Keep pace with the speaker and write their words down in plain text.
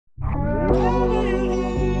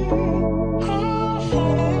Hey,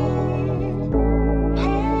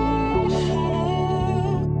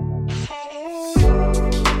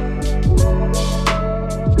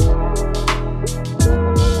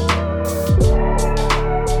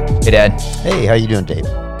 Dad. Hey, how you doing, Dave?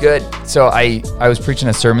 Good. So I was preaching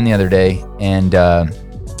a sermon the other day, and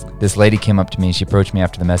this lady came up to me. She approached me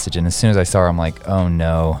after the message, and as soon as I saw her, I'm like, oh,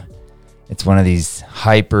 no. It's one of these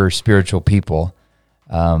hyper-spiritual people.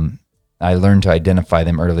 I learned to identify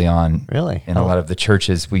them early on. Really? In a lot of the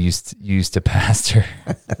churches we used to pastor.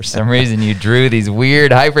 For some reason, you drew these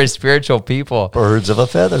weird, hyper-spiritual people. Birds of a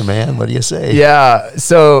feather, man. What do you say? Yeah.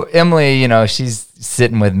 So Emily, she's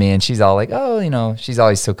sitting with me, and she's all like, oh, she's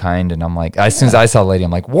always so kind. And I'm like, as soon as I saw the lady,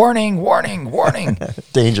 I'm like, warning, warning, warning.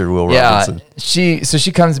 Danger, Will Yeah. Robinson.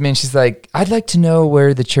 She comes to me, and she's like, I'd like to know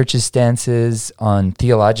where the church's stance is on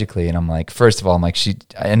theologically. And I'm like, first of all,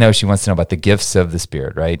 I know she wants to know about the gifts of the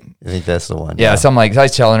Spirit, right? I think that's the one. Yeah. So I'm like, I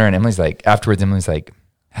was telling her, and Emily's like,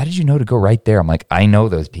 how did you know to go right there? I'm like, I know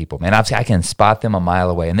those people, man. Obviously, I can spot them a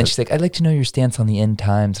mile away. And then she's like, I'd like to know your stance on the end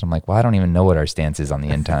times. And I'm like, well, I don't even know what our stance is on the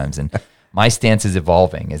end times. And my stance is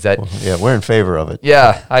evolving. Is that? Well, yeah, we're in favor of it.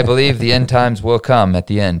 Yeah, I believe the end times will come at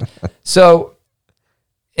the end. So,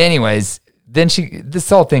 anyways, then this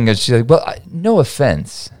whole thing is, she's like, well, no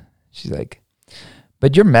offense. She's like,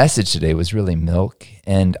 but your message today was really milk,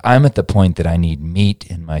 and I'm at the point that I need meat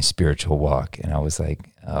in my spiritual walk. And I was like,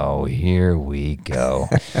 oh, here we go.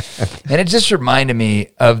 And it just reminded me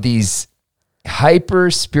of these hyper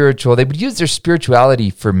spiritual. They would use their spirituality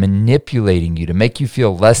for manipulating you to make you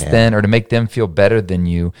feel less than, or to make them feel better than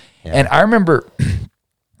you. Yeah. And I remember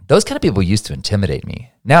those kind of people used to intimidate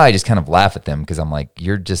me. Now I just kind of laugh at them because I'm like,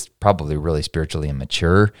 you're just probably really spiritually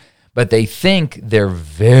immature. But they think they're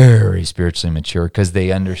very spiritually mature because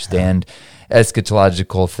they understand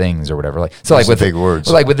eschatological things or whatever. Like, so, like with big words.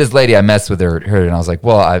 Like with this lady, I messed with her, and I was like,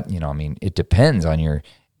 well, it depends on your,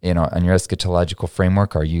 on your eschatological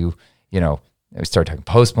framework. Are you, we started talking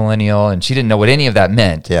post-millennial, and she didn't know what any of that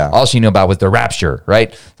meant. Yeah. All she knew about was the rapture,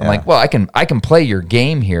 right? I'm like, well, I can play your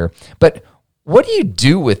game here, but what do you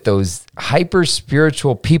do with those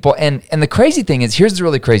hyper-spiritual people? And the crazy thing is, here's the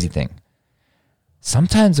really crazy thing.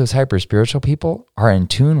 Sometimes those hyper-spiritual people are in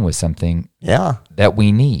tune with something that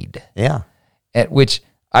we need. Yeah. At which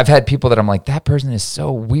I've had people that I'm like, that person is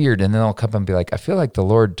so weird. And then they'll come up and be like, I feel like the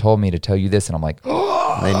Lord told me to tell you this. And I'm like,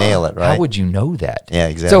 oh, they nail it, right? How would you know that? Yeah,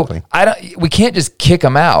 exactly. So we can't just kick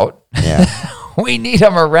them out. Yeah. We need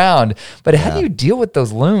them around. But how do you deal with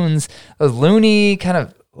those loons, those loony kind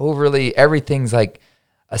of overly, everything's like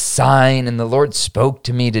a sign, and the Lord spoke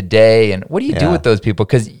to me today. And what do you do with those people?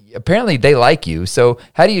 Because apparently they like you. So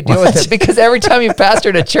how do you deal with it? Because every time you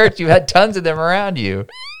pastored a church, you've had tons of them around you.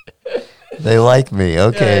 They like me.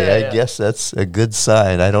 Okay, I guess that's a good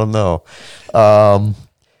sign. I don't know. All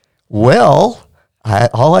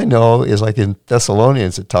I know is, like in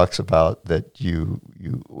Thessalonians, it talks about that you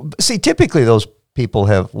see, typically those people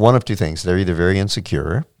have one of two things. They're either very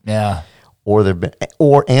insecure. Yeah. Or they've been,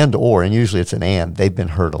 and usually it's an and. They've been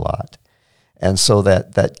hurt a lot, and so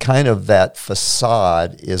that kind of that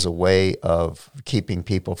facade is a way of keeping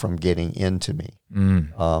people from getting into me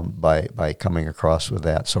by coming across with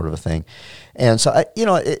that sort of a thing, and so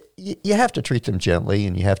you have to treat them gently,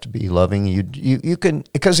 and you have to be loving. You can,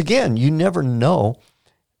 because again, you never know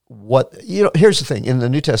what Here's the thing: in the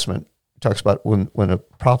New Testament, it talks about when a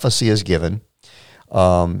prophecy is given.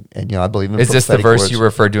 I believe in Is this the verse words. you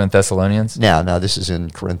referred to in Thessalonians? No, this is in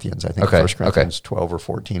Corinthians, I think. Okay, 1 Corinthians 12 or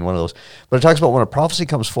 14, one of those. But it talks about when a prophecy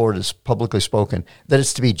comes forward, it's publicly spoken, that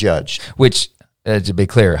it's to be judged. Which, to be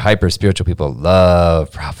clear, hyper-spiritual people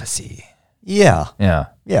love prophecy. Yeah. Yeah.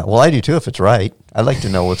 Yeah, well, I do too if it's right. I'd like to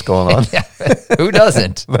know what's going on. Who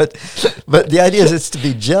doesn't? But the idea is it's to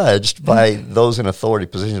be judged by those in authority,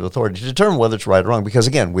 positions of authority, to determine whether it's right or wrong. Because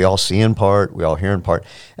again, we all see in part, we all hear in part.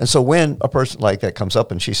 And so when a person like that comes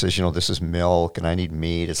up and she says, this is milk and I need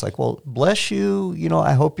meat, it's like, well, bless you.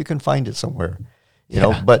 I hope you can find it somewhere.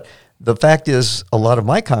 But the fact is, a lot of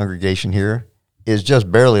my congregation here is just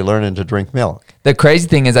barely learning to drink milk. The crazy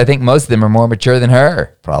thing is, I think most of them are more mature than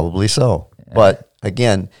her. Probably so. Yeah. But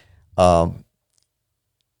again,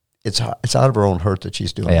 it's out of her own hurt that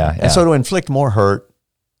she's doing. Yeah. And so to inflict more hurt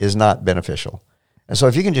is not beneficial. And so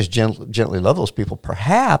if you can just gently love those people,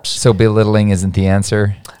 perhaps... So belittling isn't the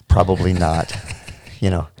answer? Probably not.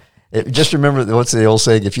 Just remember, what's the old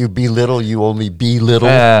saying? If you belittle, you only belittle.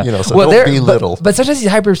 Don't belittle. But sometimes these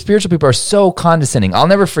hyper-spiritual people are so condescending. I'll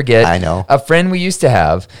never forget a friend we used to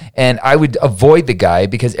have, and I would avoid the guy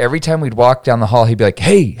because every time we'd walk down the hall, he'd be like,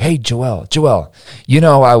 hey, Joel,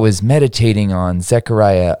 I was meditating on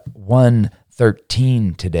Zechariah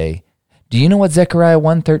 1:13 today. Do you know what Zechariah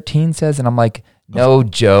 1:13 says? And I'm like, No,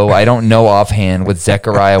 Joe, I don't know offhand what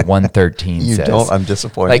Zechariah 1:13 You says. don't? I'm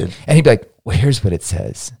disappointed. Like, and he'd be like, well, here's what it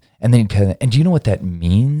says. And then he'd pay, and do you know what that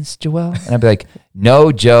means, Joel? And I'd be like,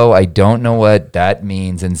 no, Joe, I don't know what that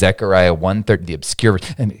means. And Zechariah 1:13, the obscure,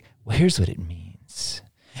 and well, here's what it means.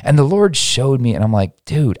 And the Lord showed me, and I'm like,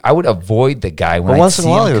 dude, I would avoid the guy when But I once in a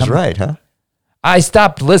while he was right, huh? I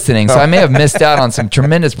stopped listening, so I may have missed out on some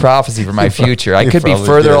tremendous prophecy for my future. I could be probably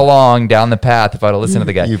further did. along down the path if I'd have listened to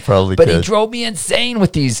the guy. You probably But could. he drove me insane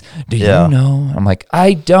with these. Do Yeah. you know? I'm like,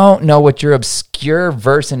 I don't know what your obscure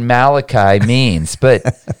verse in Malachi means. But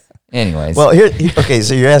anyways. Well, okay,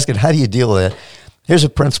 so you're asking, how do you deal with that? Here's a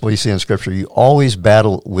principle you see in Scripture. You always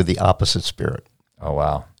battle with the opposite spirit. Oh,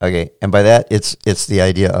 wow. Okay, and by that, it's the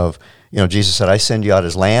idea of, Jesus said, I send you out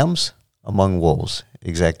as lambs among wolves.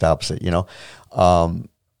 Exact opposite,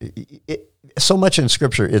 so much in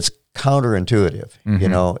Scripture, it's counterintuitive.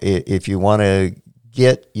 Mm-hmm. If you want to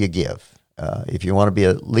get, you give. If you want to be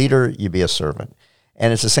a leader, you be a servant.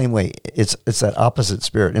 And it's the same way. It's that opposite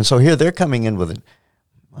spirit. And so here they're coming in with it.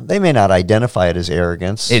 They may not identify it as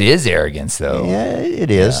arrogance. It is arrogance, though. Yeah, it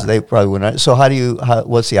is. Yeah. They probably would not. So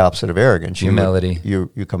what's the opposite of arrogance? Humility. You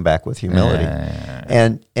come back with humility.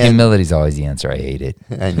 And humility's always the answer. I hate it.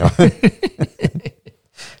 I know.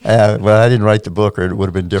 Well, I didn't write the book, or it would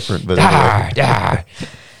have been different. But anyway.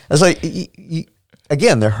 It's like,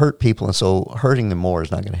 again, they're hurt people, and so hurting them more is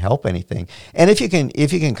not going to help anything. And if you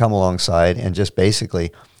can come alongside and just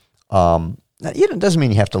basically, it doesn't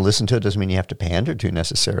mean you have to listen to it. Doesn't mean you have to pander to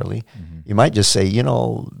necessarily. Mm-hmm. You might just say,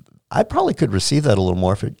 I probably could receive that a little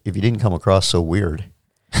more if you didn't come across so weird.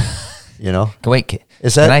 Wait,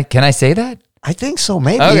 is that? Can I say that? I think so.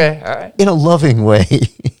 Maybe. Okay. All right. In a loving way.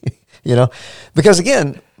 Because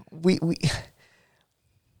again, we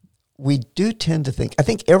do tend to think, I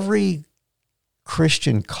think every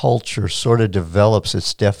Christian culture sort of develops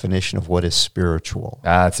its definition of what is spiritual.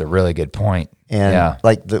 That's a really good point. And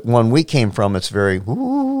like the one we came from, it's very,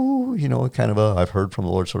 kind of I've heard from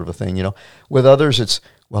the Lord sort of a thing, With others, it's,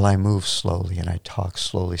 well, I move slowly and I talk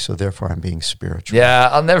slowly, so therefore I'm being spiritual. Yeah,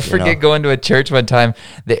 I'll never forget going to a church one time.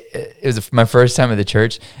 It was my first time at the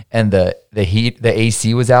church, and the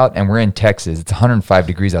AC was out, and we're in Texas. It's 105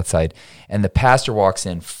 degrees outside, and the pastor walks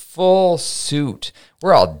in full suit.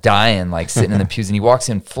 We're all dying, like sitting in the pews, and he walks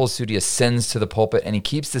in full suit. He ascends to the pulpit, and he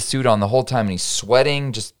keeps the suit on the whole time, and he's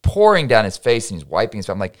sweating, just pouring down his face, and he's wiping his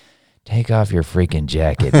face. I'm like, take off your freaking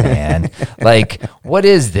jacket, man. Like, what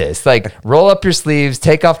is this? Like, roll up your sleeves,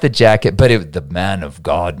 take off the jacket, but the man of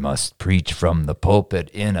God must preach from the pulpit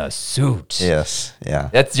in a suit. Yes, yeah.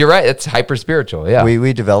 You're right. It's hyper spiritual. Yeah.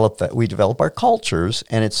 We develop that. We develop our cultures,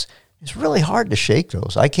 and it's really hard to shake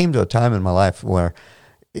those. I came to a time in my life where,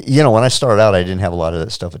 when I started out, I didn't have a lot of that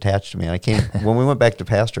stuff attached to me. And when we went back to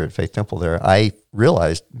pastor at Faith Temple there, I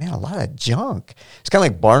realized, man, a lot of junk. It's kind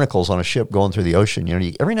of like barnacles on a ship going through the ocean.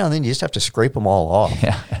 Every now and then you just have to scrape them all off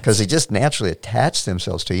because they just naturally attach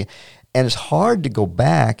themselves to you. And it's hard to go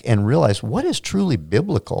back and realize what is truly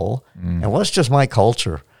biblical and what's just my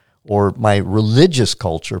culture or my religious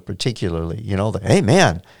culture particularly. Hey,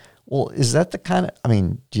 man, well, is that the kind of,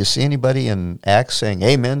 do you see anybody in Acts saying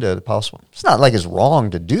amen to the apostle? It's not like it's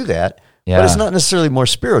wrong to do that, but it's not necessarily more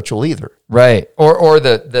spiritual either. Right. Or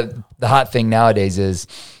the hot thing nowadays is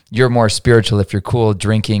you're more spiritual if you're cool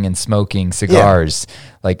drinking and smoking cigars. Yeah.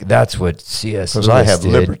 Like that's what C.S. Because I have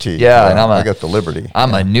liberty. Yeah, and I got the liberty.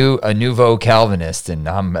 I'm a nouveau Calvinist, and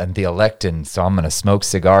I'm the elect, and so I'm going to smoke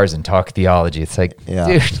cigars and talk theology. It's like,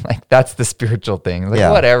 dude, like that's the spiritual thing.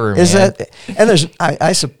 Like whatever, is man. That? And there's,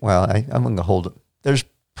 I'm going to hold it. There's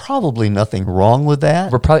probably nothing wrong with that.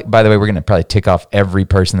 By the way, we're going to probably tick off every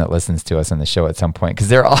person that listens to us on the show at some point because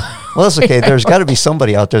they're all. Well, that's okay. There's got to be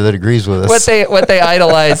somebody out there that agrees with us. What they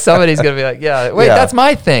idolize, somebody's going to be like, that's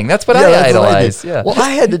my thing. That's what I idolize. Well,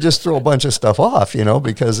 I had to just throw a bunch of stuff off,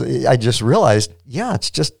 because I just realized,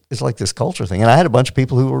 it's like this culture thing. And I had a bunch of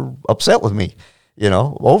people who were upset with me,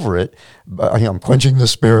 over it. But, I'm quenching the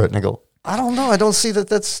spirit. And I go, I don't know. I don't see that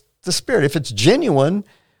that's the spirit. If it's genuine,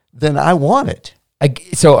 then I want it.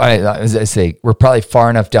 As I say, we're probably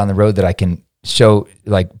far enough down the road that I can show,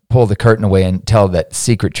 pull the curtain away and tell that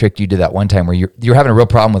secret trick you did that one time where you're having a real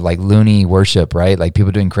problem with loony worship, right? Like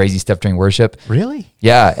people doing crazy stuff during worship. Really?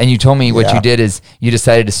 Yeah. And you told me what you did is you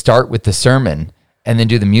decided to start with the sermon and then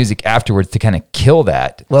do the music afterwards to kind of kill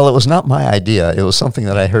that. Well, it was not my idea. It was something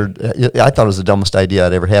that I heard. I thought it was the dumbest idea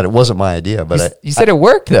I'd ever had. It wasn't my idea, but you said it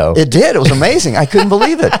worked though. It did. It was amazing. I couldn't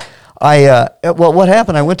believe it. What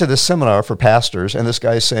happened, I went to this seminar for pastors, and this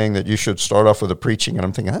guy's saying that you should start off with a preaching, and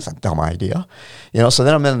I'm thinking, that's a dumb idea. So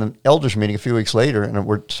then I'm in an elders meeting a few weeks later, and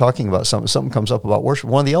we're talking about something comes up about worship.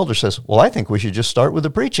 One of the elders says, well, I think we should just start with the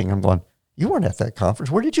preaching. I'm going, you weren't at that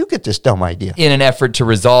conference. Where did you get this dumb idea? In an effort to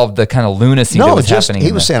resolve the kind of lunacy that was happening.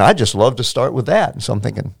 He was saying, I just love to start with that. And so I'm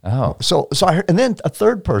thinking, so I heard, and then a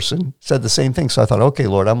third person said the same thing. So I thought, okay,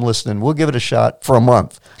 Lord, I'm listening. We'll give it a shot for a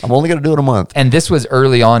month. I'm only going to do it a month. And this was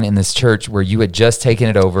early on in this church where you had just taken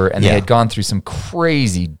it over and they had gone through some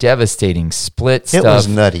crazy, devastating split stuff. It was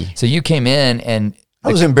nutty. So you came in and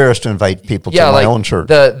I was embarrassed to invite people to my own church.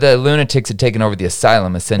 The lunatics had taken over the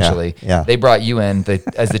asylum, essentially. Yeah. They brought you in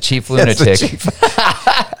as the chief lunatic.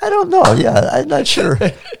 I don't know. Yeah, I'm not sure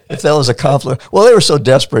if that was a conflict. Well, they were so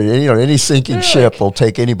desperate. Any sinking ship will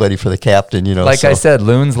take anybody for the captain. I said,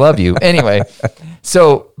 loons love you. Anyway,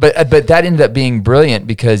 so but that ended up being brilliant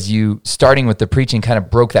because you starting with the preaching kind of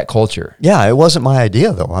broke that culture. Yeah, it wasn't my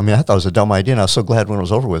idea though. I mean, I thought it was a dumb idea, and I was so glad when it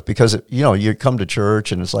was over with because you come to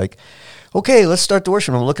church and it's like, okay, let's start the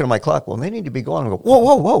worship. I'm looking at my clock. Well, they need to be going. I go,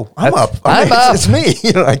 whoa, I'm up. It's me.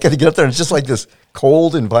 I got to get up there. And it's just like this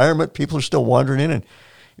cold environment. People are still wandering in, and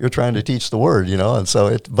you're trying to teach the word, And so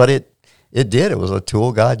it did. It was a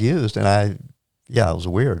tool God used, and it was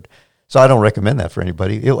weird. So I don't recommend that for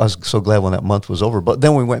anybody. I was so glad when that month was over. But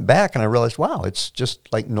then we went back, and I realized, wow, it's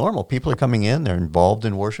just like normal. People are coming in. They're involved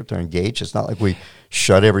in worship. They're engaged. It's not like we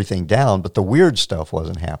shut everything down, but the weird stuff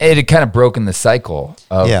wasn't happening. It had kind of broken the cycle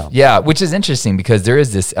of, which is interesting because there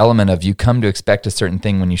is this element of you come to expect a certain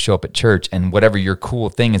thing when you show up at church, and whatever your cool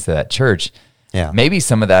thing is to that church, maybe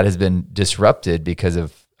some of that has been disrupted because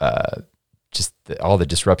of all the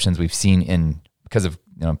disruptions we've seen because of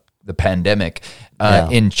the pandemic.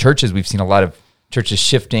 In churches, we've seen a lot of churches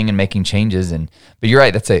shifting and making changes, but you're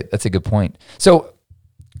right. That's a good point. So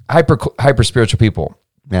hyper spiritual people.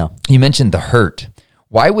 Yeah, you mentioned the hurt.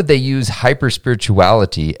 Why would they use hyper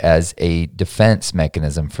spirituality as a defense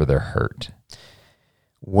mechanism for their hurt?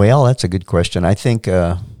 Well, that's a good question. I think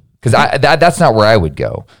because that's not where I would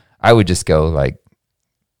go. I would just go like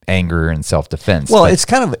anger and self defense. Well, it's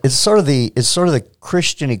sort of the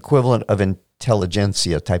Christian equivalent of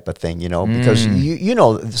intelligentsia type of thing, because you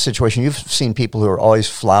know the situation. You've seen people who are always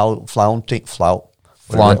flaunting,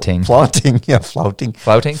 floundering.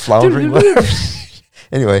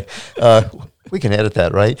 Anyway, we can edit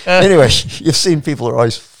that, right? Anyway, you've seen people who are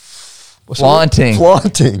always flaunting.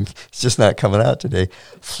 It's just not coming out today.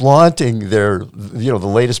 Flaunting their, the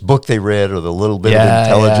latest book they read or the little bit of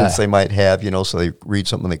intelligence they might have, so they read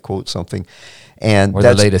something, they quote something. Or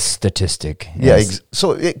the latest statistic. Yes. Yeah,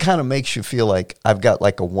 so it kind of makes you feel like I've got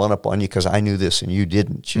like a one-up on you because I knew this and you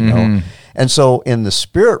didn't, know? And so in the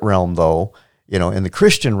spirit realm, though, in the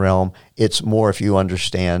Christian realm, it's more if you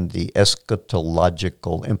understand the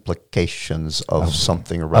eschatological implications of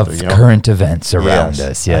something or other. Of current events around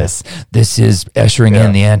us, yes. This is ushering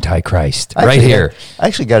in the Antichrist right here. I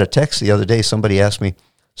actually got a text the other day. Somebody asked me,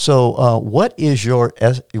 so what is your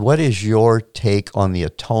take on the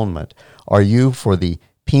atonement? Are you for the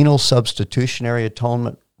penal substitutionary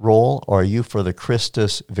atonement role, or are you for the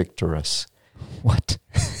Christus Victorus? What?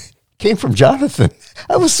 Came from Jonathan.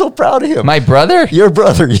 I was so proud of him. My brother? Your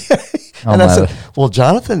brother, yeah. And I said, well,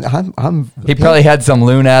 Jonathan, He probably had some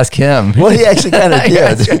loon ask him. Well, he actually kind of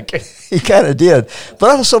did. He kind of did. But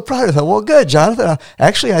I was so proud of him. Well, good, Jonathan.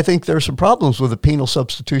 Actually, I think there are some problems with the penal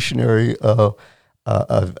substitutionary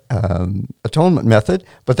atonement method,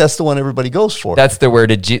 but that's the one everybody goes for. That's the word.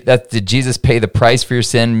 Did Jesus pay the price for your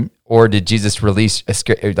sin, or did Jesus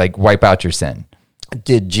wipe out your sin?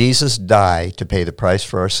 Did Jesus die to pay the price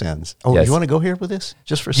for our sins? Oh, yes. You want to go here with this?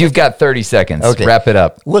 Just for a second? You've got 30 seconds. Okay. Wrap it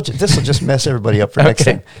up. Well, this will just mess everybody up for next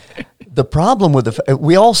time. The problem with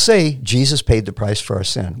we all say Jesus paid the price for our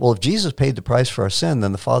sin. Well, if Jesus paid the price for our sin,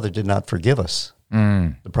 then the Father did not forgive us.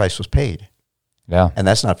 The price was paid. Yeah. And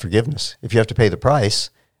that's not forgiveness. If you have to pay the price,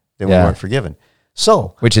 then we weren't forgiven.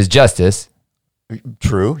 So, which is justice.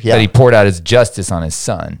 True, yeah. That he poured out his justice on his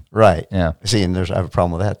son. Right. Yeah. See, and I have a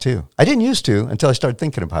problem with that too. I didn't used to until I started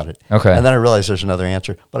thinking about it. Okay. And then I realized there's another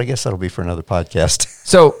answer, but I guess that'll be for another podcast.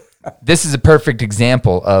 So this is a perfect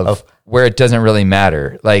example of where it doesn't really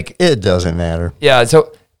matter. Like, it doesn't matter. Yeah.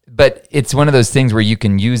 So, but it's one of those things where you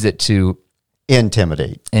can use it to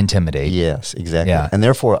intimidate. Yes, exactly. Yeah. And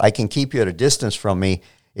therefore, I can keep you at a distance from me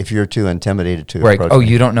if you're too intimidated to approach me.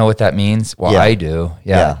 You don't know what that means? Well, I do.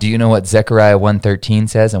 Yeah. Do you know what Zechariah 1:13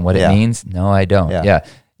 says and what it means? No, I don't. Yeah.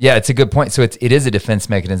 It's a good point. So it is a defense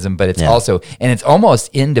mechanism, but it's also, and it's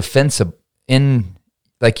almost indefensible.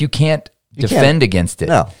 You can't defend against it.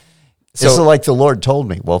 No. So, it's like the Lord told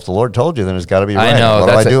me. Well, if the Lord told you, then it's got to be right. I know.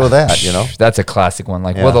 What do I do with that? That's a classic one.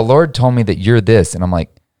 Well, the Lord told me that you're this, and I'm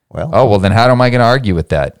like, well, then how am I going to argue with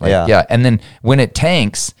that? And then when it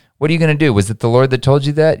tanks, what are you going to do? Was it the Lord that told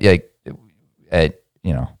you that? It's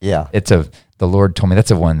the the Lord told me. That's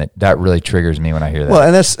the one that really triggers me when I hear that. Well,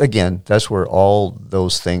 and that's where all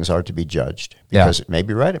those things are to be judged, because it may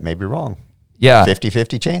be right, it may be wrong. Yeah.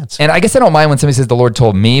 50-50 chance. And I guess I don't mind when somebody says the Lord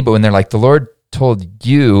told me, but when they're like, the Lord told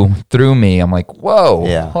you through me, I'm like, whoa,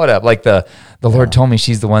 hold up. Like the Lord told me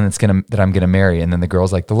she's the one that I'm gonna marry. And then the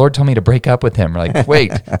girl's like, the Lord told me to break up with him. We're like,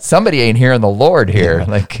 wait, somebody ain't hearing the Lord here.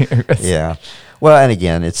 Like, yeah. Well, and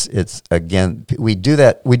again, it's again, we do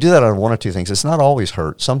that out of one or two things. It's not always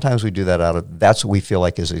hurt. Sometimes we do that out of, that's what we feel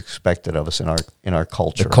like is expected of us in our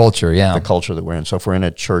culture. The culture, yeah. The culture that we're in. So if we're in a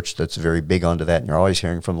church that's very big onto that, and you're always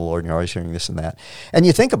hearing from the Lord, and you're always hearing this and that. And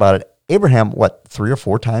you think about it, Abraham, 3 or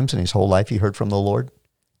 4 times in his whole life he heard from the Lord?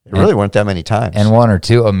 It really weren't that many times. And 1 or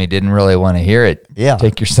 2 of them, he didn't really want to hear it. Yeah.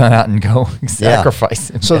 Take your son out and go sacrifice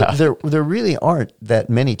him. So there really aren't that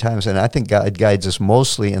many times, and I think God guides us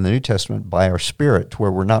mostly in the New Testament by our spirit,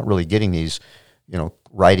 where we're not really getting these,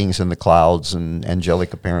 writings in the clouds and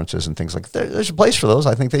angelic appearances and things like that. There's a place for those.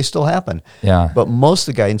 I think they still happen. Yeah. But most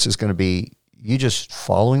of the guidance is going to be you just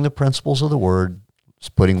following the principles of the Word,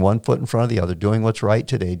 just putting one foot in front of the other, doing what's right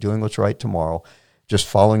today, doing what's right tomorrow, just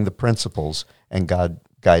following the principles, and God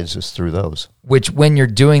guides us through those. Which, when you're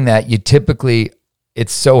doing that, you typically,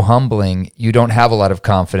 it's so humbling, you don't have a lot of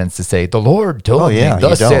confidence to say, the Lord told me.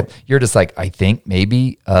 You're just like, I think,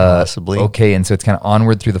 maybe, possibly. Okay, and so it's kind of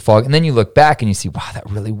onward through the fog. And then you look back and you see, wow, that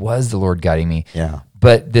really was the Lord guiding me. Yeah.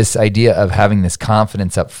 But this idea of having this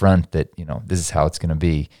confidence up front that, this is how it's going to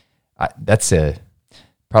be, that's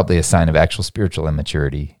probably a sign of actual spiritual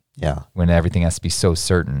immaturity. Yeah. When everything has to be so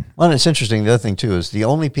certain. Well, and it's interesting. The other thing, too, is the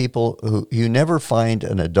only people who you never find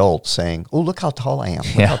an adult saying, oh, look how tall I am.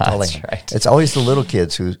 Look how tall I am. Right. It's always the little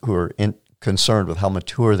kids who are concerned with how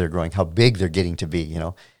mature they're growing, how big they're getting to be.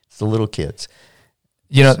 It's the little kids.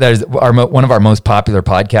 There's one of our most popular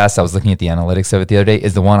podcasts, I was looking at the analytics of it the other day,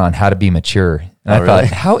 is the one on how to be mature. And I thought,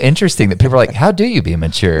 how interesting that people are like, how do you be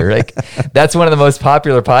mature? Like, that's one of the most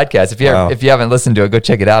popular podcasts. If you haven't listened to it, go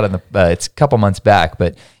check it out. It's a couple months back.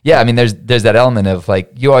 But yeah, I mean, there's that element of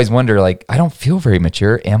like, you always wonder, like, I don't feel very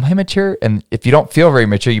mature. Am I mature? And if you don't feel very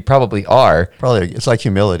mature, you probably are. Probably. It's like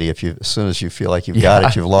humility. As soon as you feel like you've got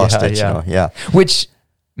it, you've lost it. Yeah. Which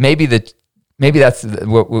maybe that's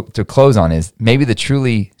what to close on is maybe the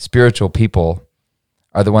truly spiritual people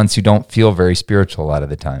are the ones who don't feel very spiritual a lot of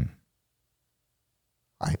the time.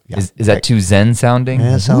 Is that too Zen sounding?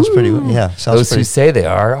 Yeah, it sounds pretty. Yeah, those who say they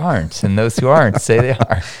aren't, and those who aren't say they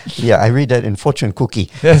are. Yeah, I read that in Fortune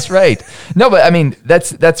Cookie. That's right. No, but I mean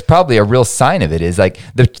that's probably a real sign of it. Is like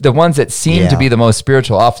the ones that seem to be the most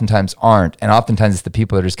spiritual oftentimes aren't, and oftentimes it's the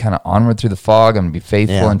people that are just kind of onward through the fog. I'm gonna be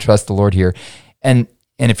faithful and trust the Lord here, and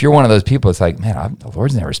if you're one of those people, it's like, man, the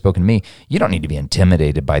Lord's never spoken to me. You don't need to be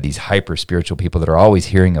intimidated by these hyper spiritual people that are always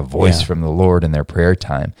hearing a voice from the Lord in their prayer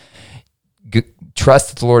time. Trust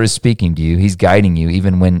that the Lord is speaking to you. He's guiding you,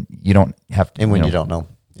 even when you don't have to. And when you don't know.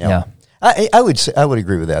 Yeah. I would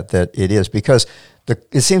agree with that it is, because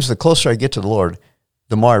it seems the closer I get to the Lord,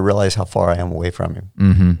 the more I realize how far I am away from Him.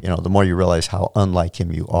 Mm-hmm. The more you realize how unlike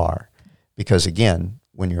Him you are. Because again,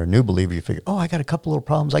 when you're a new believer, you figure, I got a couple little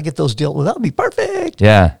problems. I get those dealt with. That'll be perfect.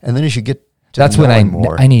 Yeah. And then as you get to that's when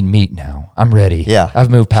I need meat now. I'm ready. Yeah.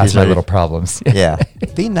 I've moved past my little problems. Yeah.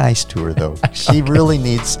 Be nice to her, though. She really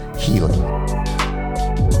needs healing.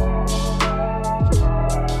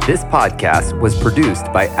 This podcast was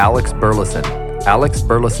produced by Alex Burleson,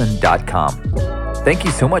 alexburleson.com. Thank you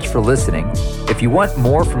so much for listening. If you want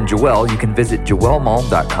more from Joel, you can visit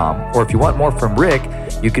joelmalm.com, or if you want more from Rick,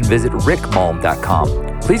 you can visit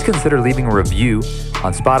rickmalm.com. Please consider leaving a review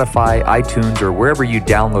on Spotify, iTunes, or wherever you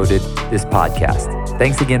downloaded this podcast.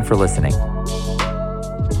 Thanks again for listening.